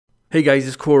Hey guys,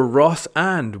 it's Core Ross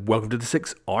and welcome to the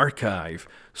 6Archive.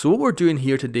 So what we're doing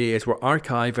here today is we're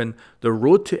archiving the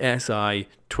Road to SI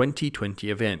 2020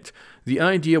 event. The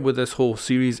idea with this whole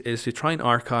series is to try and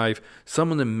archive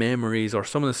some of the memories or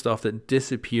some of the stuff that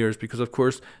disappears because of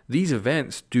course these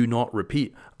events do not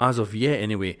repeat, as of yet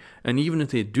anyway, and even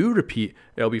if they do repeat,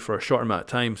 it'll be for a short amount of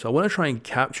time, so I want to try and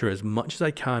capture as much as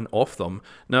I can of them.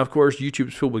 Now of course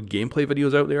YouTube's filled with gameplay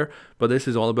videos out there, but this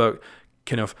is all about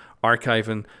kind of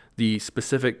archiving the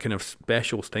specific kind of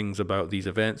special things about these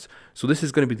events. So this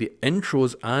is going to be the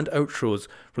intros and outros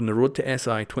from the Road to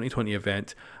SI 2020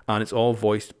 event, and it's all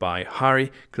voiced by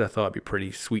Harry because I thought it'd be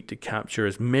pretty sweet to capture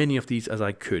as many of these as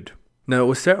I could. Now it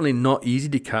was certainly not easy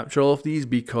to capture all of these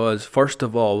because first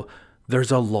of all,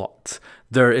 there's a lot.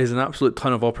 There is an absolute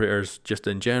ton of operators just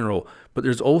in general, but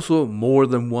there's also more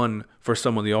than one for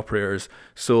some of the operators.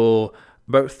 So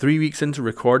about 3 weeks into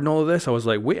recording all of this, I was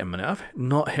like, wait a minute, I've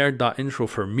not heard that intro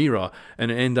for Mira, and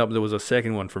it ended up there was a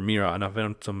second one for Mira, and I've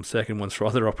heard some second ones for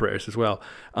other operators as well.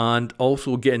 And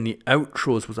also getting the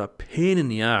outros was a pain in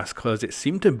the ass because it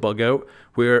seemed to bug out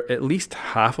where at least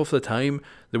half of the time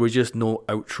there was just no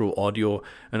outro audio,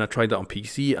 and I tried that on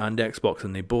PC and Xbox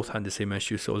and they both had the same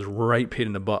issue, so it was right pain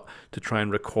in the butt to try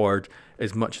and record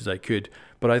as much as I could.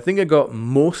 But I think I got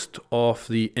most of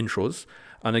the intros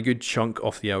and a good chunk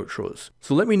of the outros.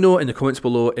 So let me know in the comments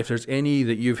below if there's any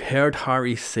that you've heard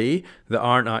Harry say that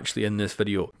aren't actually in this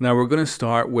video. Now we're going to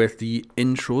start with the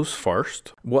intros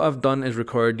first. What I've done is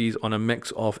record these on a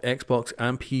mix of Xbox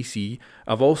and PC.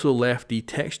 I've also left the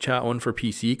text chat on for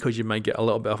PC because you might get a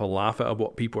little bit of a laugh at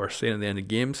what people are saying at the end of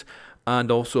games.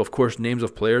 And also of course names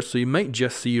of players, so you might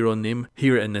just see your own name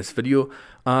here in this video.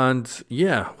 And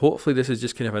yeah, hopefully this is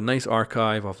just kind of a nice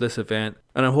archive of this event,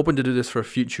 and I'm hoping to do this for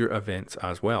future events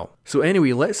as well. So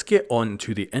anyway, let's get on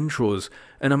to the intros,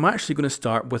 and I'm actually going to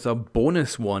start with a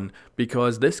bonus one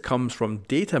because this comes from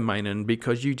data mining,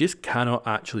 because you just cannot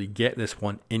actually get this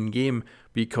one in game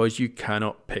because you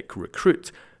cannot pick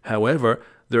recruit. However,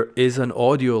 there is an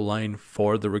audio line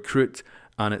for the recruit,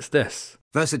 and it's this.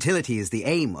 Versatility is the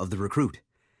aim of the recruit.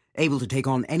 Able to take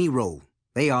on any role,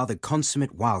 they are the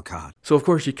consummate wildcard. So of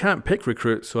course you can't pick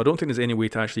recruit, so I don't think there's any way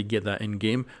to actually get that in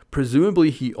game.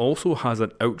 Presumably he also has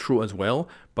an outro as well,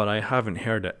 but I haven't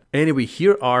heard it. Anyway,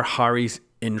 here are Harry's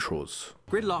intros.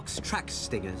 Gridlock's track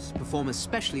stingers perform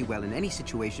especially well in any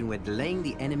situation where delaying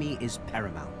the enemy is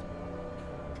paramount.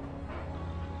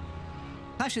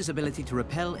 Clash's ability to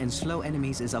repel and slow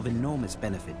enemies is of enormous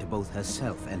benefit to both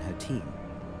herself and her team.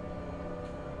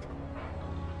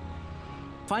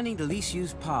 Finding the least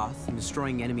used path and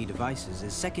destroying enemy devices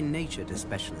is second nature to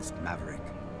Specialist Maverick.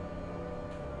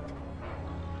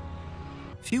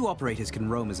 Few operators can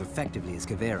roam as effectively as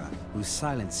Kavera, whose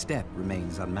silent step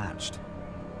remains unmatched.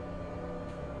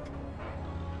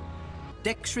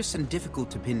 Dexterous and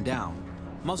difficult to pin down,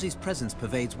 Mozzie's presence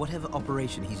pervades whatever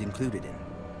operation he's included in.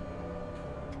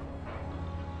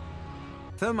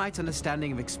 Thermite's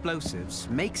understanding of explosives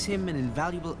makes him an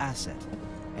invaluable asset,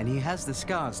 and he has the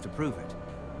scars to prove it.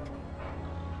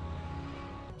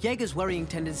 Jaeger's worrying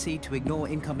tendency to ignore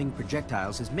incoming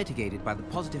projectiles is mitigated by the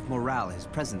positive morale his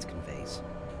presence conveys.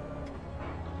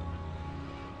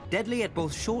 Deadly at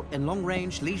both short and long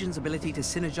range, Legion's ability to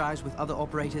synergize with other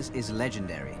operators is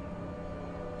legendary.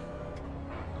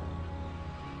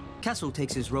 Castle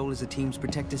takes his role as a team's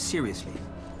protector seriously,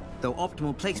 though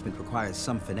optimal placement requires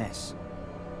some finesse.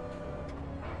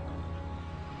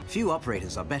 Few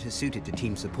operators are better suited to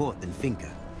team support than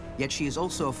Finka, yet she is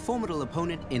also a formidable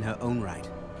opponent in her own right.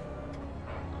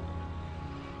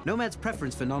 Nomad's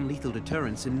preference for non-lethal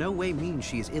deterrence in no way means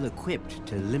she is ill-equipped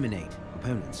to eliminate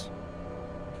opponents.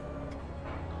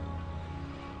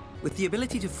 With the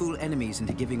ability to fool enemies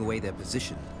into giving away their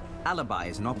position, Alibi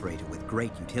is an operator with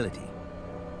great utility.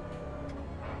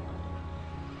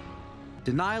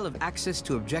 Denial of access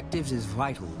to objectives is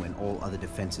vital when all other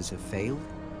defenses have failed,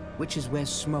 which is where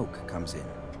smoke comes in.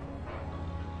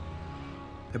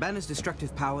 Cabana's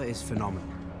destructive power is phenomenal,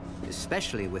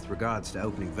 especially with regards to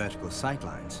opening vertical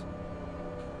sightlines.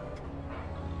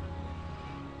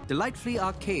 Delightfully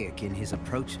archaic in his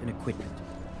approach and equipment,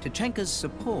 Tachenka's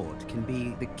support can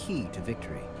be the key to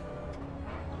victory.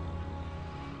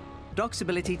 Doc's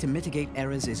ability to mitigate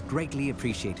errors is greatly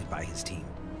appreciated by his team,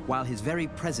 while his very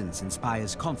presence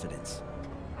inspires confidence.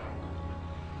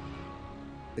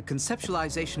 The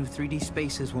conceptualization of 3D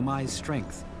space is Wamai's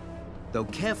strength, though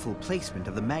careful placement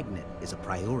of the magnet is a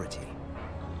priority.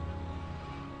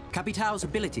 Capitao's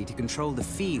ability to control the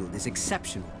field is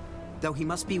exceptional, though he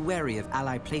must be wary of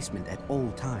ally placement at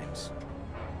all times.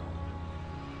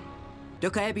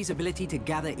 Dokaebi's ability to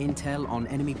gather intel on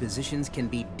enemy positions can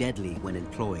be deadly when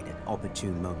employed at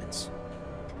opportune moments.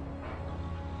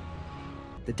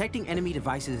 Detecting enemy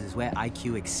devices is where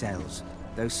IQ excels,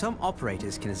 though some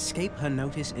operators can escape her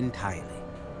notice entirely.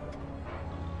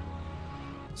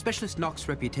 Specialist Nox's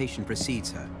reputation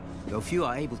precedes her, though few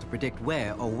are able to predict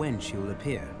where or when she will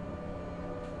appear.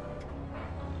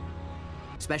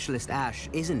 Specialist Ash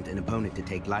isn't an opponent to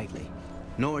take lightly,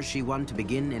 nor is she one to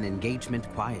begin an engagement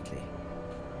quietly.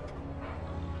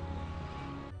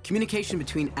 Communication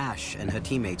between Ash and her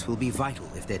teammates will be vital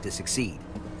if they're to succeed.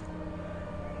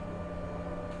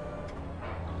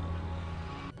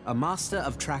 A master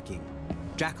of tracking,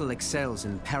 Jackal excels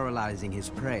in paralyzing his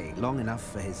prey long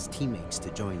enough for his teammates to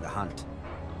join the hunt.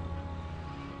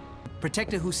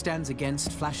 Protector who stands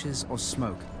against flashes or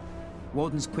smoke,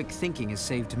 Warden's quick thinking has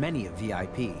saved many a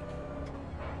VIP.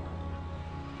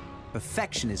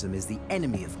 Perfectionism is the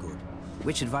enemy of good,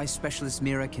 which advice Specialist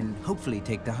Mira can hopefully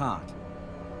take to heart.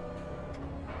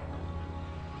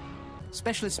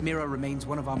 Specialist Mira remains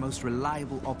one of our most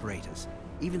reliable operators,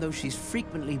 even though she's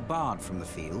frequently barred from the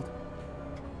field.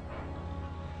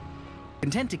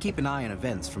 Content to keep an eye on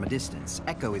events from a distance,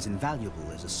 Echo is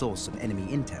invaluable as a source of enemy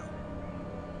intel.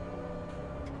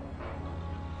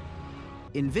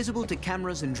 Invisible to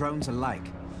cameras and drones alike,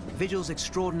 Vigil's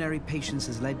extraordinary patience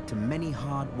has led to many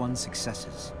hard-won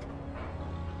successes.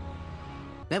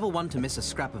 Never one to miss a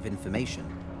scrap of information,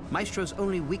 Maestro's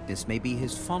only weakness may be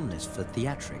his fondness for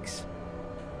theatrics.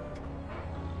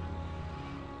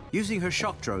 Using her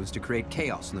shock drones to create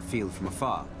chaos in the field from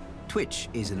afar, Twitch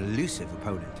is an elusive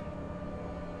opponent.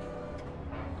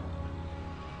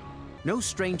 No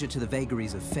stranger to the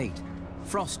vagaries of fate,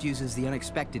 Frost uses the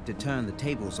unexpected to turn the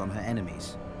tables on her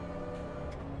enemies.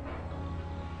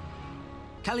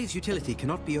 Callie's utility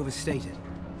cannot be overstated,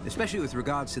 especially with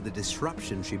regards to the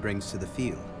disruption she brings to the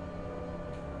field.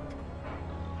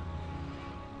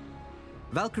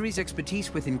 Valkyrie's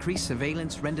expertise with increased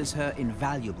surveillance renders her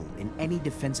invaluable in any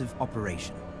defensive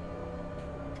operation.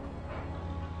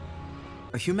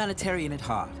 A humanitarian at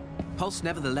heart, Pulse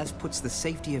nevertheless puts the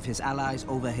safety of his allies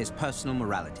over his personal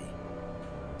morality.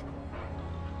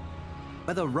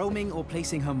 Whether roaming or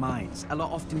placing her mines, Ella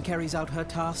often carries out her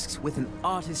tasks with an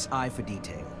artist's eye for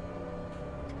detail.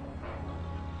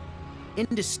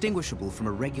 Indistinguishable from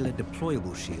a regular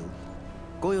deployable shield,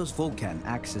 Goyo's Volcan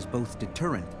acts as both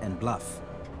deterrent and bluff.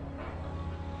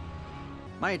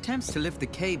 My attempts to lift the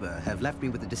Caber have left me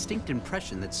with a distinct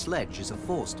impression that Sledge is a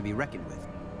force to be reckoned with.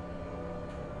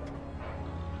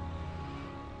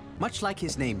 Much like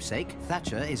his namesake,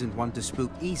 Thatcher isn't one to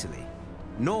spook easily,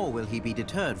 nor will he be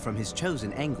deterred from his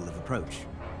chosen angle of approach.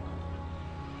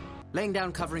 Laying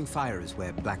down covering fire is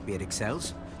where Blackbeard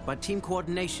excels, but team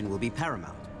coordination will be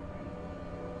paramount.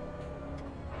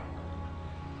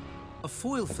 A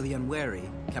foil for the unwary,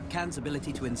 Kapkan's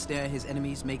ability to ensnare his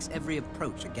enemies makes every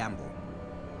approach a gamble.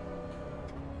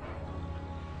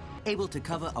 Able to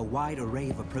cover a wide array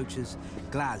of approaches,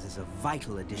 Glaz is a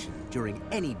vital addition during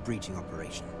any breaching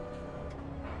operation.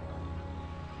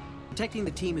 Protecting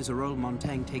the team is a role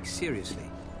Montaigne takes seriously,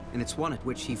 and it's one at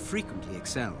which he frequently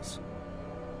excels.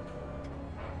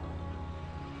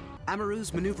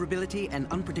 Amaru's maneuverability and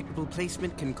unpredictable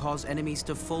placement can cause enemies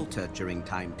to falter during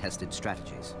time-tested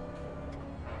strategies.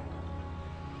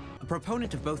 A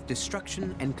proponent of both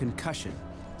destruction and concussion,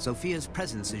 Sophia's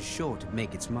presence is sure to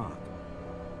make its mark.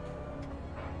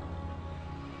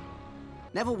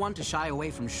 Never one to shy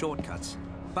away from shortcuts,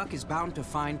 Buck is bound to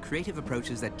find creative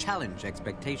approaches that challenge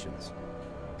expectations.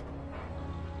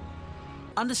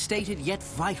 Understated yet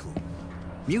vital,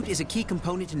 Mute is a key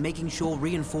component in making sure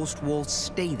reinforced walls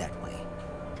stay that way.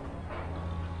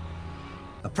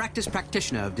 A practiced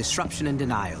practitioner of disruption and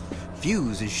denial,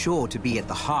 Fuse is sure to be at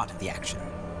the heart of the action.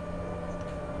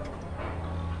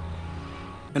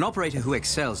 An operator who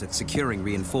excels at securing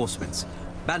reinforcements,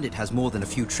 Bandit has more than a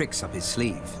few tricks up his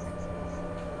sleeve.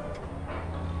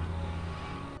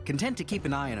 Content to keep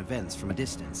an eye on events from a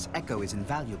distance, Echo is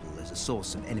invaluable as a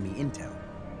source of enemy intel.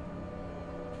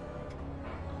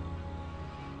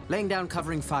 Laying down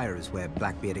covering fire is where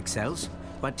Blackbeard excels,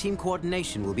 but team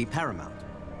coordination will be paramount.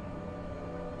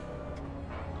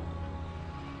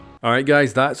 Alright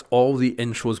guys, that's all the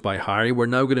intros by Harry. We're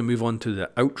now going to move on to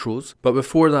the outros. But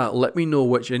before that, let me know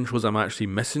which intros I'm actually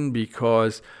missing,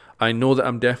 because I know that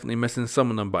I'm definitely missing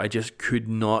some of them, but I just could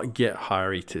not get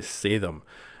Harry to say them.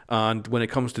 And when it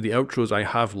comes to the outros, I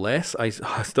have less. I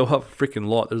still have a freaking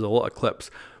lot. There's a lot of clips,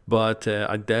 but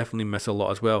I definitely miss a lot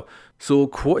as well. So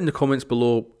quote in the comments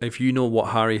below if you know what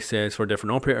Harry says for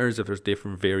different operators, if there's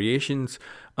different variations,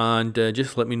 and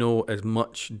just let me know as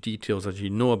much details as you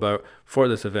know about for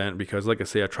this event, because like I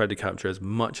say, I tried to capture as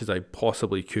much as I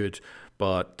possibly could,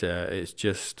 but it's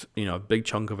just, you know, a big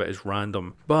chunk of it is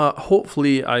random. But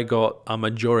hopefully I got a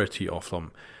majority of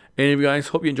them. Anyway guys,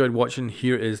 hope you enjoyed watching.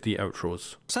 Here is the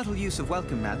outros. Subtle use of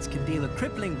welcome mats can deal a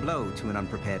crippling blow to an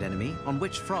unprepared enemy, on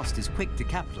which Frost is quick to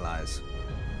capitalize.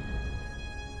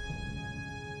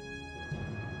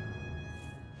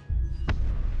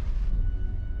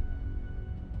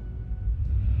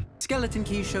 Skeleton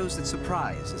Key shows that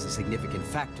surprise is a significant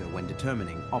factor when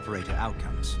determining operator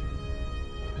outcomes.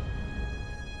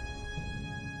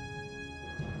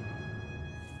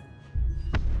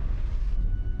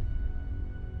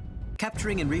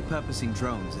 Capturing and repurposing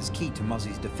drones is key to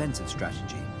Mozzie's defensive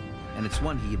strategy, and it's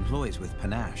one he employs with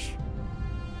panache.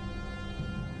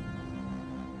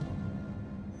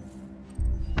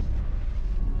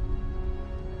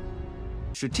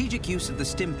 Strategic use of the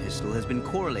stim pistol has been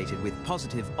correlated with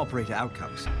positive operator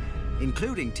outcomes,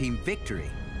 including team victory.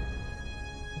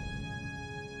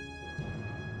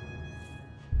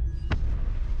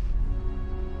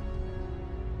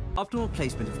 Optimal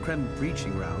placement of Krem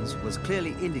breaching rounds was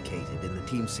clearly indicated in the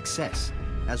team's success,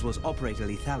 as was operator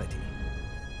lethality.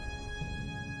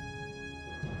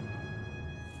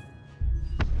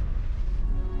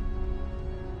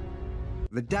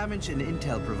 The damage and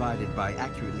intel provided by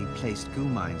accurately placed goo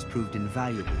mines proved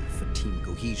invaluable for team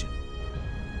cohesion.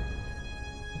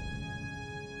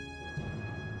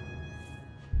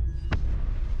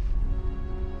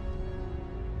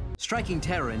 Striking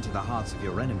terror into the hearts of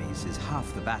your enemies is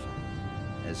half the battle,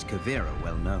 as Kavira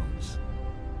well knows.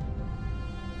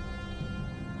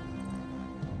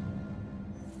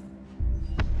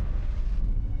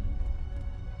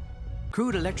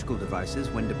 Crude electrical devices,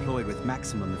 when deployed with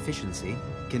maximum efficiency,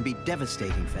 can be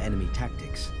devastating for enemy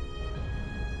tactics.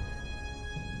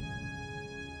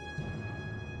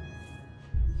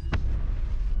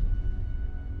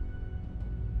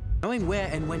 Knowing where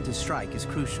and when to strike is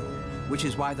crucial, which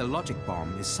is why the logic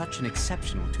bomb is such an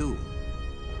exceptional tool.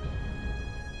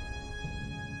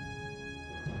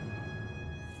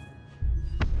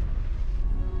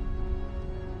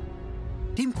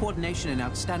 Team coordination and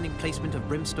outstanding placement of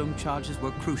brimstone charges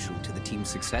were crucial to the team's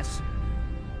success.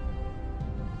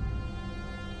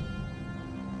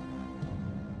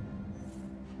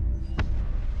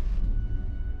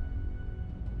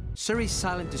 Suri's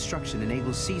silent destruction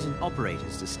enables seasoned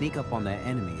operators to sneak up on their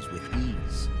enemies with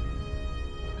ease.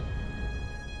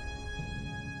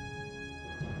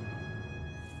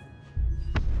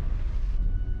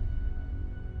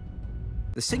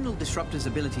 The signal disruptor's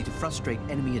ability to frustrate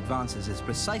enemy advances is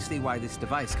precisely why this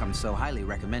device comes so highly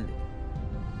recommended.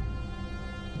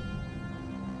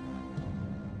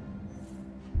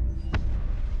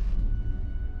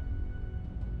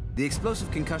 The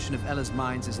explosive concussion of Ella's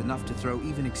mines is enough to throw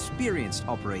even experienced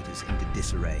operators into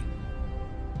disarray.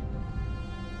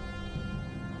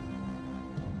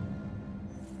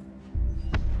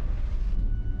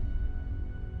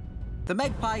 The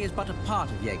Magpie is but a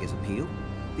part of Jaeger's appeal.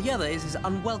 The other is his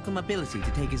unwelcome ability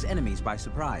to take his enemies by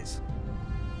surprise.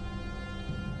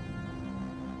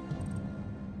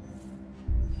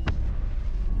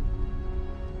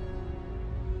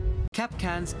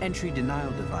 Kapkan's entry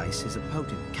denial device is a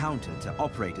potent counter to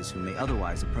operators who may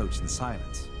otherwise approach in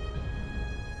silence.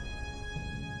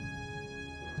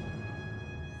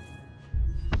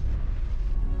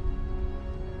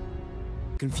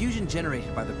 Confusion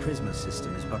generated by the Prisma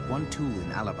system is but one tool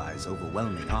in Alibi's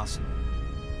overwhelming arsenal.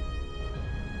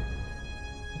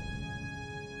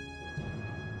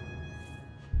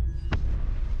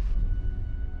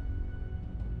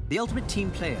 The ultimate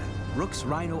team player, Rook's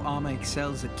Rhino armor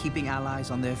excels at keeping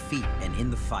allies on their feet and in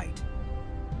the fight.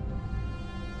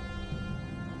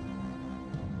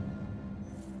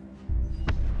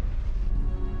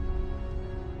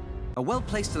 A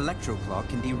well-placed electro claw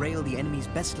can derail the enemy's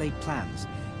best-laid plans,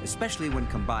 especially when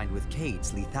combined with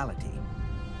Cade's lethality.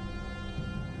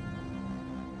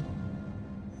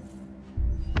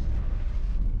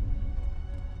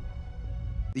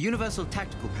 The Universal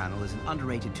Tactical Panel is an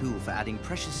underrated tool for adding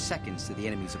precious seconds to the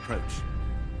enemy's approach.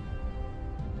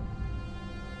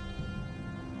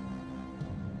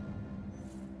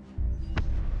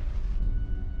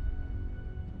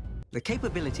 The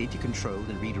capability to control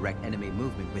and redirect enemy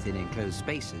movement within enclosed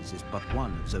spaces is but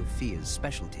one of Zophia's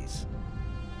specialties.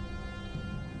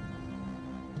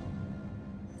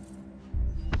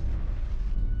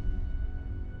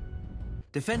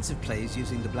 Defensive plays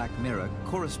using the Black Mirror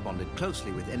corresponded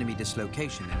closely with enemy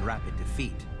dislocation and rapid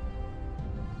defeat.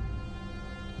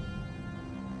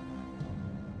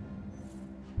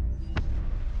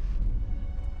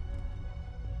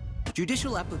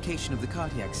 Judicial application of the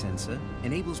cardiac sensor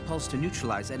enables Pulse to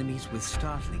neutralize enemies with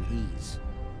startling ease.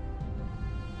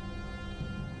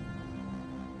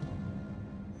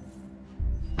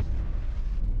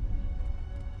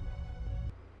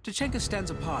 Tachenka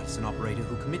stands apart as an operator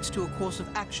who commits to a course of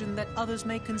action that others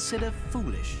may consider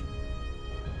foolish.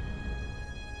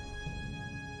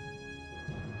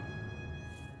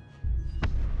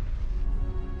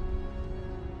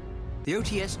 The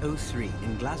OTS-03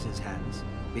 in Glass's hands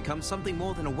becomes something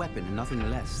more than a weapon and nothing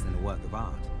less than a work of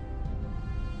art.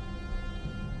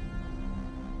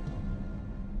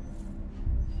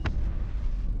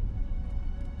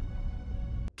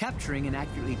 Capturing and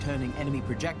accurately turning enemy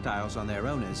projectiles on their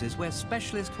owners is where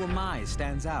Specialist Wamai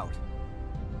stands out.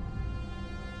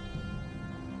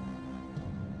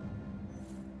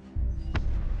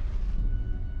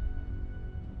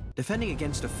 Defending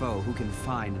against a foe who can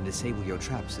find and disable your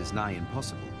traps is nigh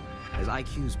impossible, as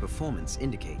IQ's performance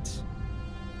indicates.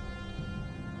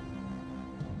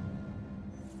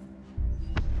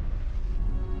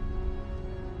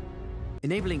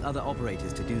 Enabling other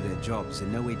operators to do their jobs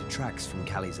in no way detracts from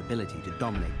Callie's ability to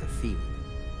dominate the field.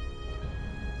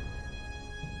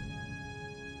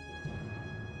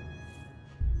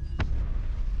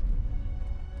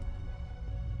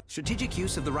 Strategic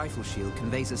use of the rifle shield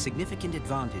conveys a significant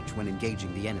advantage when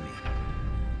engaging the enemy.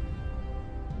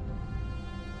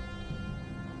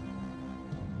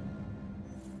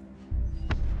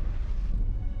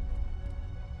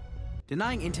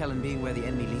 Denying intel and being where the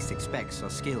enemy least expects are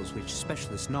skills which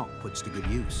Specialist Nock puts to good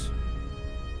use.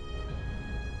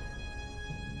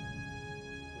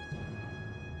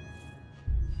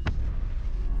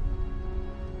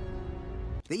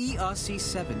 The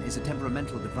ERC-7 is a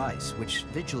temperamental device which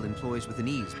Vigil employs with an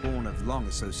ease born of long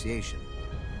association.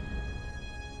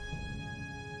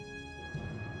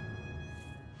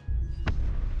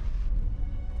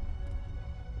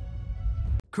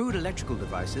 Crude electrical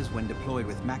devices, when deployed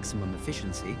with maximum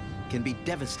efficiency, can be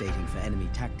devastating for enemy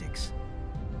tactics.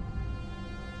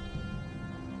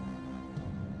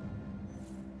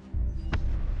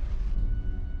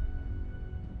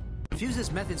 Fuse's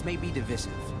methods may be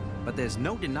divisive, but there's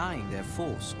no denying their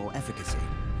force or efficacy.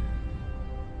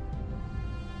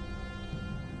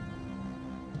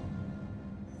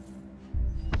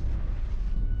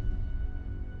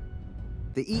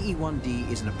 The EE-1D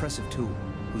is an oppressive tool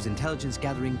whose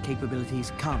intelligence-gathering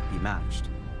capabilities can't be matched.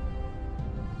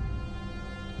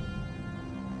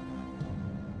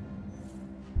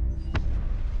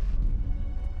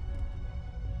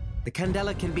 The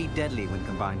Candela can be deadly when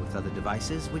combined with other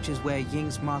devices, which is where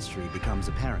Ying's mastery becomes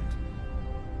apparent.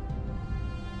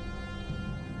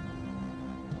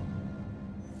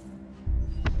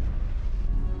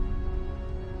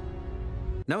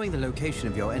 Knowing the location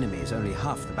of your enemy is only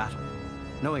half the battle.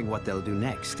 Knowing what they'll do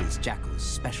next is Jackal's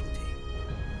specialty.